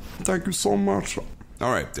 man. Thank you so much. All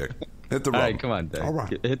right, Dick. Hit the rub. All right, come on, Dick. All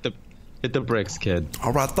right. Hit the bricks, kid.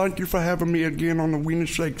 All right, thank you for having me again on the Wiener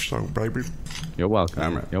Shake Show, baby. You're welcome.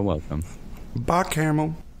 All right. You're welcome. Bye,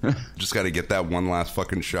 Camel. Just got to get that one last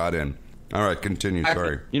fucking shot in. All right, continue.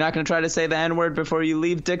 Sorry. You're not going to try to say the N-word before you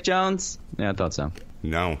leave, Dick Jones? Yeah, I thought so.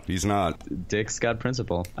 No, he's not. Dick's got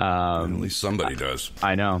principle. At least somebody does.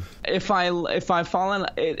 I know. If I fall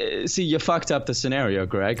in, see, you fucked up the scenario,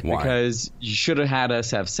 Greg. Why? Because you should have had us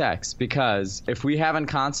have sex. Because if we haven't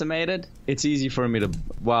consummated, it's easy for me to.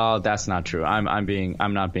 Well, that's not true. I'm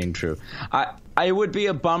not being true. I would be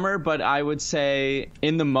a bummer, but I would say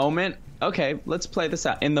in the moment. Okay, let's play this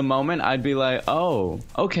out. In the moment, I'd be like, oh,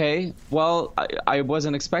 okay, well, I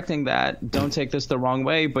wasn't expecting that. Don't take this the wrong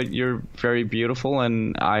way, but you're very beautiful,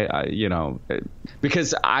 and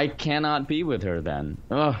because I cannot be with her then.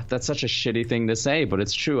 Ugh, that's such a shitty thing to say, but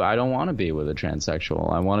it's true. I don't want to be with a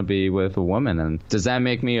transsexual. I want to be with a woman, and does that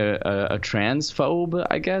make me a transphobe,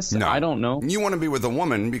 I guess? No. I don't know. You want to be with a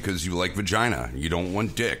woman because you like vagina. You don't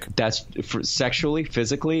want dick. That's sexually,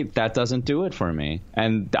 physically, that doesn't do it for me,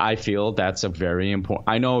 and I feel that's a very important.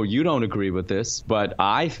 I know you don't agree with this, but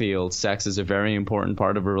I feel sex is a very important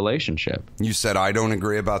part of a relationship. You said I don't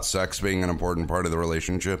agree about sex being an important part of the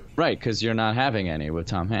relationship? Right, because you're not having any with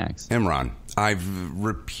Tom Hanks. Imran, I've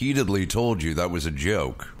repeatedly told you that was a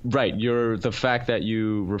joke. Right, the fact that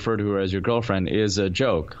you refer to her as your girlfriend is a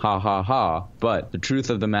joke. Ha ha ha. But the truth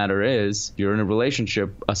of the matter is, you're in a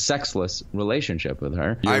relationship, a sexless relationship with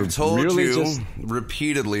her. I've told you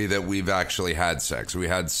repeatedly that we've actually had sex. We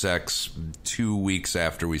had sex 2 weeks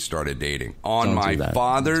after we started dating. On my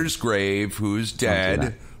father's grave, who's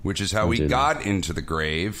dead, which is how we got into the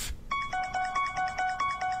grave.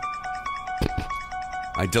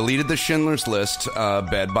 I deleted the Schindler's List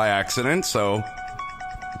bed by accident, so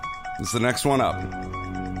this is the next one up.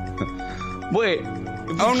 Wait.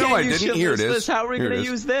 Oh, no, I didn't. Here it is. How are we going to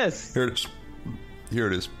use this? Here it is. Here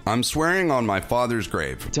it is. I'm swearing on my father's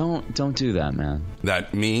grave. Don't do that, man.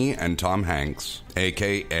 That me and Tom Hanks,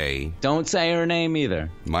 a.k.a. Don't say her name either.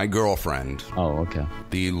 My girlfriend. Oh, okay.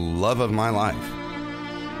 The love of my life.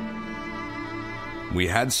 We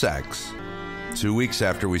had sex 2 weeks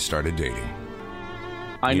after we started dating.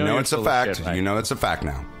 I know it's a fact. Shit, right? You know it's a fact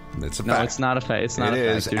now. It's a fact. No, it's not a fact. It's not a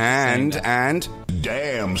fact. It is. And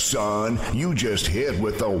damn, son, you just hit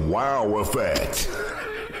with the wow effect.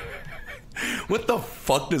 What the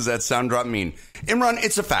fuck does that sound drop mean? Imran,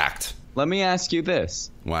 it's a fact. Let me ask you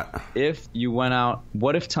this. What? If you went out,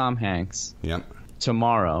 what if Tom Hanks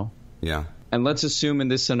tomorrow, and let's assume in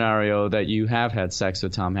this scenario that you have had sex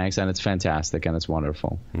with Tom Hanks and it's fantastic and it's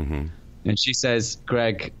wonderful. Mm-hmm. And she says,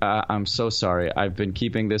 Greg, I'm so sorry. I've been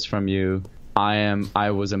keeping this from you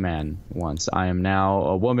I was a man once. I am now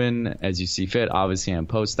a woman, as you see fit. Obviously, I'm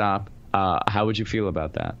post-op. How would you feel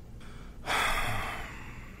about that?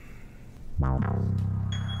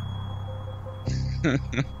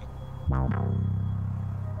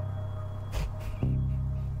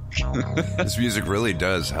 This music really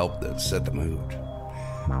does help set the mood.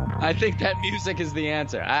 I think that music is the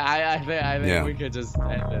answer. I think we could just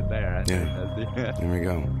end it there. Here we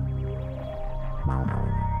go.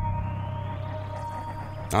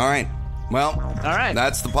 All right. Well,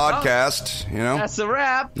 that's the podcast, you know? That's a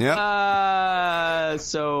wrap. Yeah.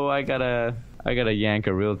 So I gotta yank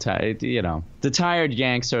a real tight, you know. The tired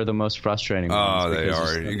yanks are the most frustrating ones. Oh, they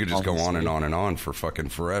are. You could just go on and on and on for fucking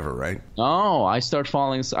forever, right? Oh, I start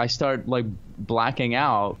like blacking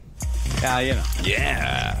out. You know.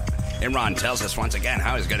 Yeah. Imran tells us once again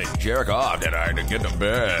how he's gonna jerk off tonight to get to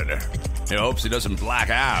bed. He hopes he doesn't black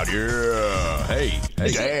out. Yeah. Hey.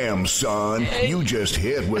 Damn, son. You just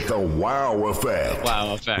hit with the wow effect.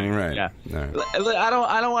 Wow effect. Right. Yeah. Right. I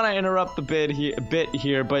don't want to interrupt the bit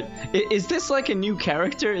here, but is this like a new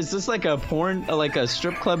character? Is this like a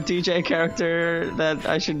strip club DJ character that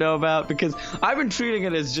I should know about? Because I've been treating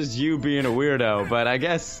it as just you being a weirdo, but I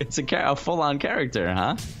guess it's a full-on character,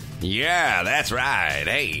 huh? Yeah, that's right.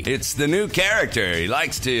 Hey. It's the new character. He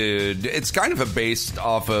likes to... It's kind of based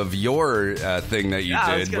off of your thing that you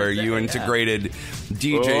did, where you integrated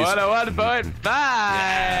DJs...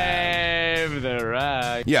 101.5! The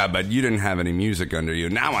Rock. Yeah, but you didn't have any music under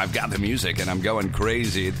you. Now I've got the music, and I'm going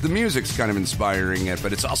crazy. The music's kind of inspiring it,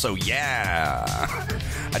 but it's also, yeah.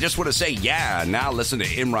 I just want to say, yeah. Now listen to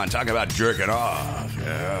Imran talk about jerking off.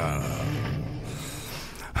 Yeah.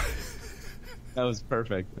 That was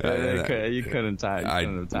perfect. You couldn't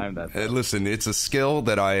have timed that. Listen, it's a skill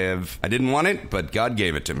that I didn't want it, but God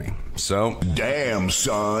gave it to me. So, damn,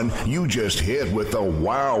 son, you just hit with the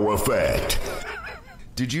wow effect.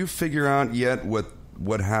 Did you figure out yet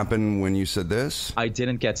what happened when you said this? I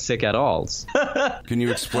didn't get sick at all. Can you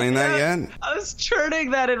explain that yet? I was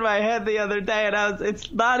churning that in my head the other day, and it's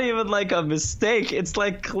not even like a mistake. It's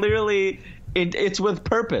like clearly... It's with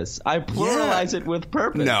purpose. I pluralize it with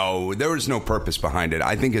purpose. No, there was no purpose behind it.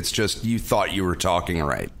 I think it's just you thought you were talking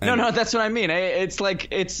right. No, that's what I mean. It's like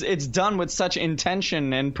it's done with such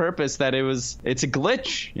intention and purpose that it's a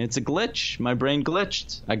glitch. It's a glitch. My brain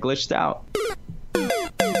glitched. I glitched out.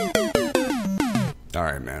 All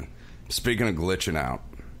right, man. Speaking of glitching out.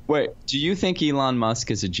 Wait, do you think Elon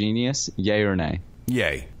Musk is a genius? Yay or nay?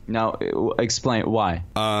 Yay. Now, explain why.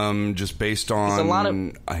 Just based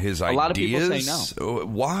on his ideas. A lot of people say no.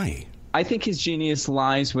 Why? I think his genius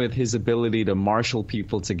lies with his ability to marshal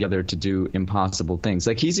people together to do impossible things.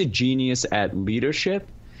 Like, he's a genius at leadership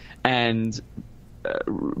and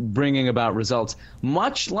bringing about results,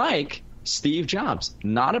 much like Steve Jobs.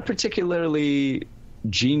 Not a particularly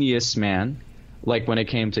genius man, like when it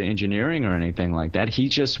came to engineering or anything like that. He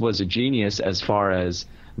just was a genius as far as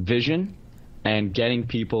vision and getting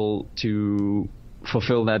people to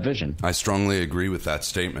fulfill that vision. I strongly agree with that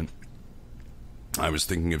statement. I was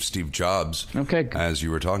thinking of Steve Jobs as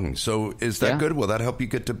you were talking. So is that good? Will that help you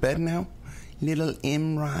get to bed now? Little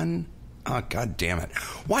Imran? Oh, God damn it.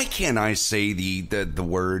 Why can't I say the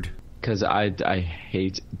word? Because I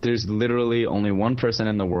hate... There's literally only one person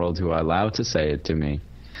in the world who I allow to say it to me.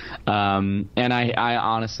 And I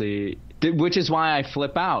honestly... Which is why I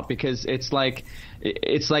flip out, because it's like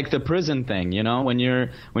the prison thing, you know. When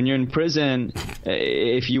you're in prison,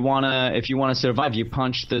 if you wanna survive, you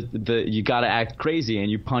punch you gotta act crazy,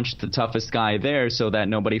 and you punch the toughest guy there so that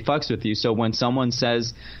nobody fucks with you. So when someone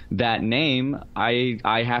says that name, I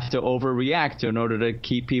have to overreact in order to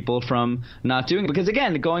keep people from not doing it. Because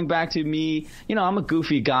again, going back to me, you know, I'm a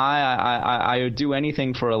goofy guy. I would do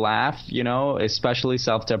anything for a laugh, you know, especially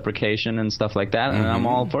self-deprecation and stuff like that. And I'm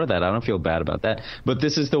all for that. I don't feel bad about that. But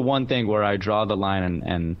this is the one thing where I draw the line,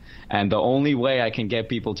 and the only way I can get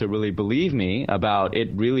people to really believe me about it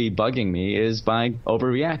really bugging me is by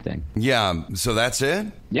overreacting. Yeah, so that's it?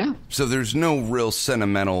 Yeah. So there's no real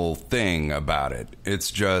sentimental thing about it.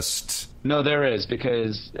 It's just... No, there is,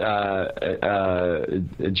 because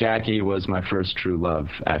Jackie was my first true love,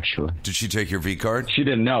 actually. Did she take your V card? She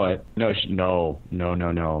didn't know it. No.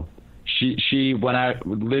 She when I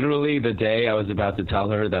literally the day I was about to tell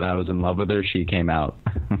her that I was in love with her, she came out.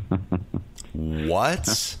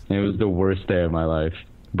 What? It was the worst day of my life,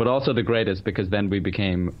 but also the greatest, because then we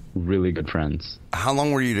became really good friends. How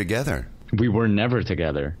long were you together? we were never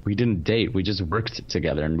together. We didn't date. We just worked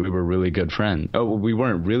together, and we were really good friends. Oh, we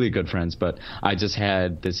weren't really good friends, but I just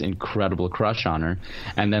had this incredible crush on her.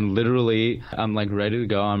 And then literally, I'm like ready to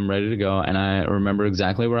go. And I remember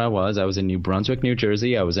exactly where I was. I was in New Brunswick, New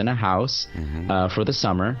Jersey. I was in a house for the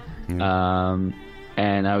summer.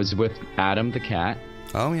 And I was with Adam the cat.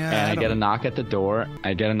 Oh, yeah. And Adam. I get a knock at the door.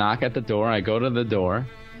 I go to the door,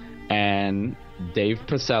 and Dave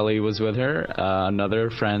Pacelli was with her, another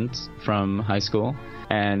friend from high school.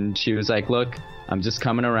 And she was like, look, I'm just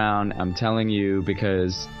coming around. I'm telling you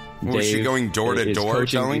because Was she going door to door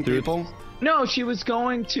telling people? No, she was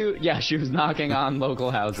going to. Yeah, she was knocking on local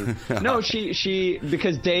houses. No, she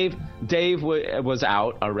because Dave was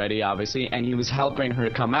out already, obviously, and he was helping her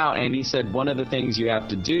come out. And he said one of the things you have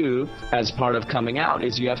to do as part of coming out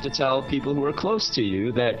is you have to tell people who are close to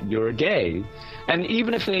you that you're gay. And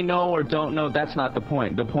even if they know or don't know, that's not the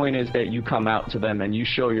point. The point is that you come out to them and you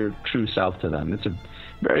show your true self to them. It's a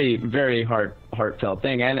very, very heartfelt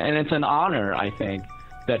thing, and it's an honor, I think,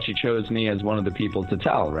 that she chose me as one of the people to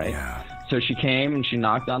tell. Right. Yeah. So she came and she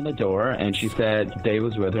knocked on the door and she said Dave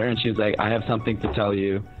was with her and she was like, I have something to tell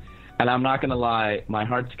you. And I'm not going to lie, my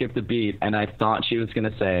heart skipped a beat and I thought she was going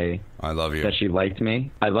to say, I love you. That she liked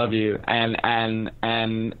me. I love you.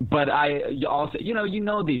 But I also, you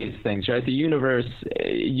know these things, right? The universe,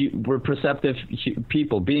 we're perceptive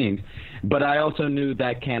beings. But I also knew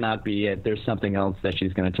that cannot be it. There's something else that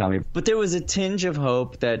she's going to tell me. But there was a tinge of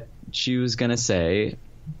hope that she was going to say,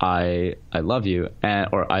 I love you,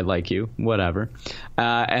 or I like you, whatever,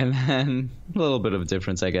 and then a little bit of a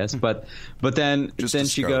difference, I guess. But then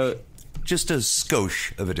she goes, just a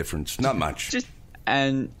skosh of a difference, not much.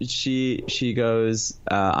 And she goes,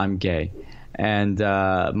 I'm gay, and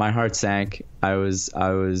my heart sank. I was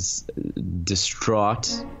distraught,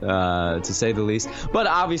 to say the least. But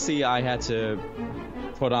obviously, I had to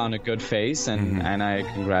put on a good face, and I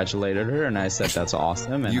congratulated her, and I said that's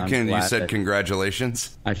awesome. And you said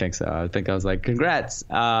congratulations? I think so. I think I was like, congrats,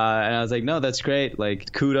 and I was like, no, that's great.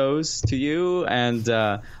 Like, kudos to you, and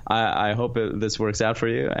I hope this works out for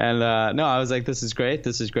you. And no, I was like, this is great,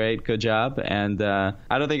 good job. And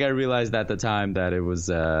I don't think I realized at the time that it was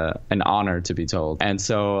an honor to be told. And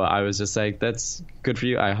so I was just like, that's good for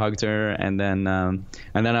you. I hugged her, and then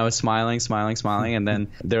I was smiling, and then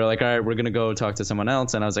they were like, all right, we're gonna go talk to someone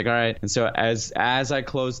else. And I was like, all right. And so as I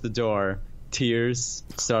closed the door, tears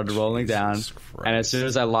started rolling down, and as soon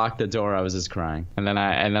as I locked the door, I was just crying. And then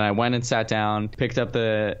I went and sat down, picked up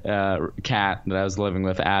the cat that I was living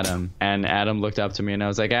with, Adam, and Adam looked up to me, and I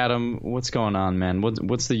was like, Adam, what's going on, man?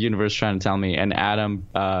 What's the universe trying to tell me? And Adam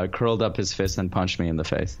curled up his fist and punched me in the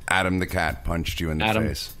face. Adam the cat punched you in the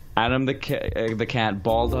face. Adam the cat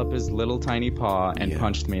balled up his little tiny paw and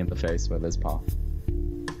punched me in the face with his paw.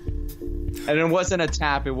 And it wasn't a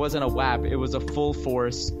tap, it wasn't a whap, it was a full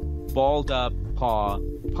force, balled up paw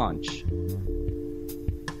punch.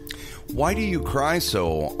 Why do you cry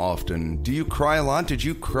so often? Do you cry a lot? Did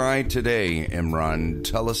you cry today, Imran?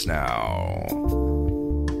 Tell us now.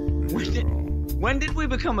 When did we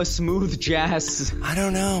become a smooth jazz? I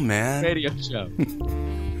don't know, man. Radio show.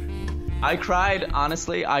 I cried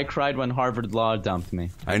when Harvard Law dumped me.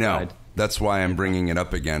 I know. Cried. That's why I'm bringing it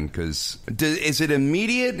up again, because is it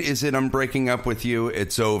immediate? Is it I'm breaking up with you,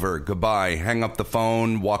 it's over, goodbye, hang up the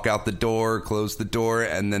phone, walk out the door, close the door,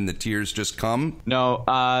 and then the tears just come? No,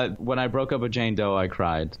 when I broke up with Jane Doe, I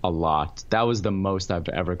cried a lot. That was the most I've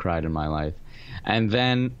ever cried in my life. And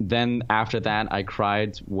then after that, I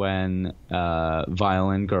cried when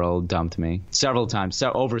Violin Girl dumped me several times.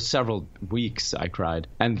 So over several weeks, I cried.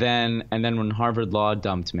 And then when Harvard Law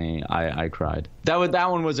dumped me, I cried. That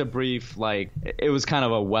one was a brief, like, it was kind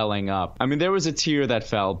of a welling up. I mean, there was a tear that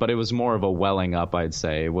fell, but it was more of a welling up, I'd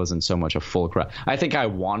say. It wasn't so much a full cry. I think I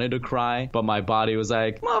wanted to cry, but my body was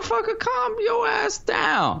like, motherfucker, calm your ass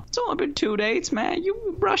down. It's only been 2 dates, man.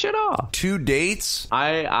 You brush it off. 2 dates?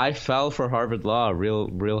 I fell for Harvard Law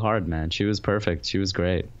real hard, man. She was perfect. She was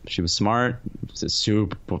great. She was smart.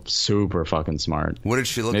 Super fucking smart. What did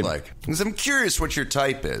she look like? Because I'm curious what your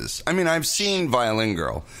type is. I mean, I've seen Violin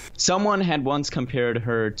Girl. Someone had once compared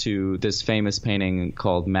her to this famous painting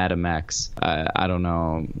called Madame X. I don't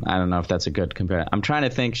know if that's a good comparison. I'm trying to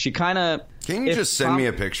think. She kind of... Can you just send me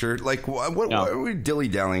a picture? Like, what are we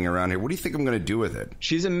dilly-dallying around here? What do you think I'm going to do with it?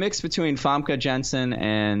 She's a mix between Famke Janssen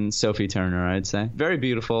and Sophie Turner, I'd say. Very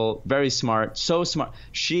beautiful, very smart, so smart.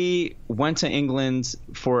 She went to England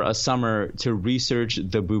for a summer to research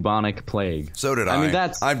the bubonic plague. So did I. I mean,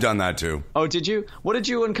 I've done that too. Oh, did you? What did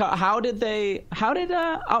you I'm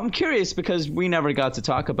curious because we never got to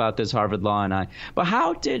talk about this, Harvard Law and I. But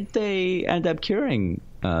how did they end up curing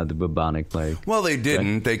the bubonic plague. Well, they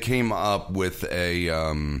didn't. Right? They came up with they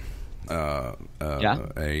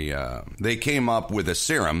came up with a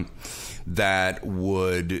serum that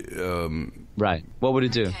would right. What would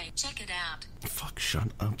it do? Okay, check it out. Fuck, shut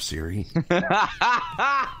up, Siri.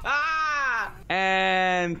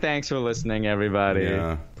 And thanks for listening, everybody.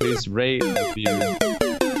 Yeah. Please rate, review.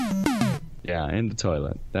 Yeah, in the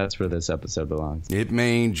toilet. That's where this episode belongs. It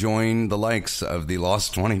may join the likes of the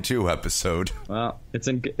Lost 22 episode. Well, it's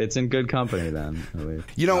in good company then.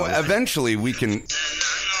 You know, eventually we can...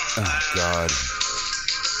 Oh, God.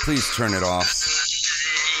 Please turn it off.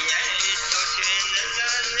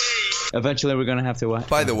 Eventually we're going to have to...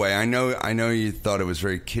 By the way, I know you thought it was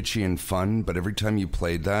very kitschy and fun, but every time you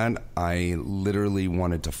played that, I literally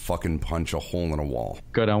wanted to fucking punch a hole in a wall.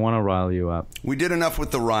 Good, I want to rile you up. We did enough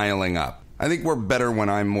with the riling up. I think we're better when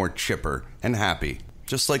I'm more chipper and happy.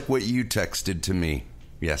 Just like what you texted to me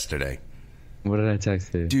yesterday. What did I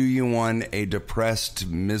text you? Do you want a depressed,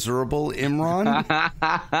 miserable Imran?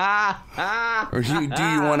 Or do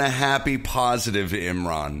you want a happy, positive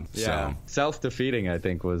Imran? Yeah. So. Self-defeating, I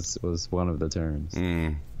think, was one of the terms.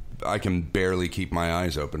 I can barely keep my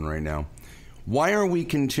eyes open right now. Why are we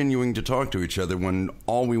continuing to talk to each other when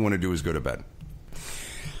all we want to do is go to bed?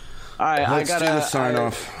 All right, Let's do the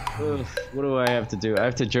sign-off. What do I have to do? I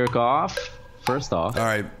have to jerk off, first off. All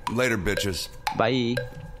right, later, bitches. Bye.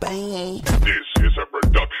 Bye. This is a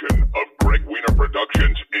production of Gregg Wiener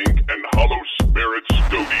Productions, Inc. and Hollow Spirit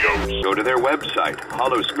Studios. Go to their website,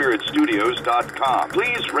 hollowspiritstudios.com.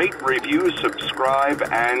 Please rate, review, subscribe,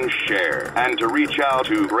 and share. And to reach out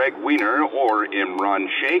to Gregg Wiener or Imran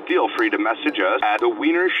Sheikh, feel free to message us at The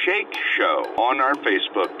Wiener Sheikh Show on our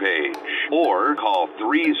Facebook page. Or call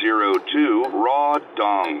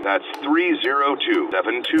 302-RAW-DONG. That's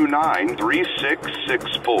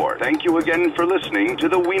 302-729-3664. Thank you again for listening to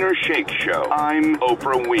The Wiener Sheikh Show. I'm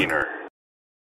Oprah Wiener.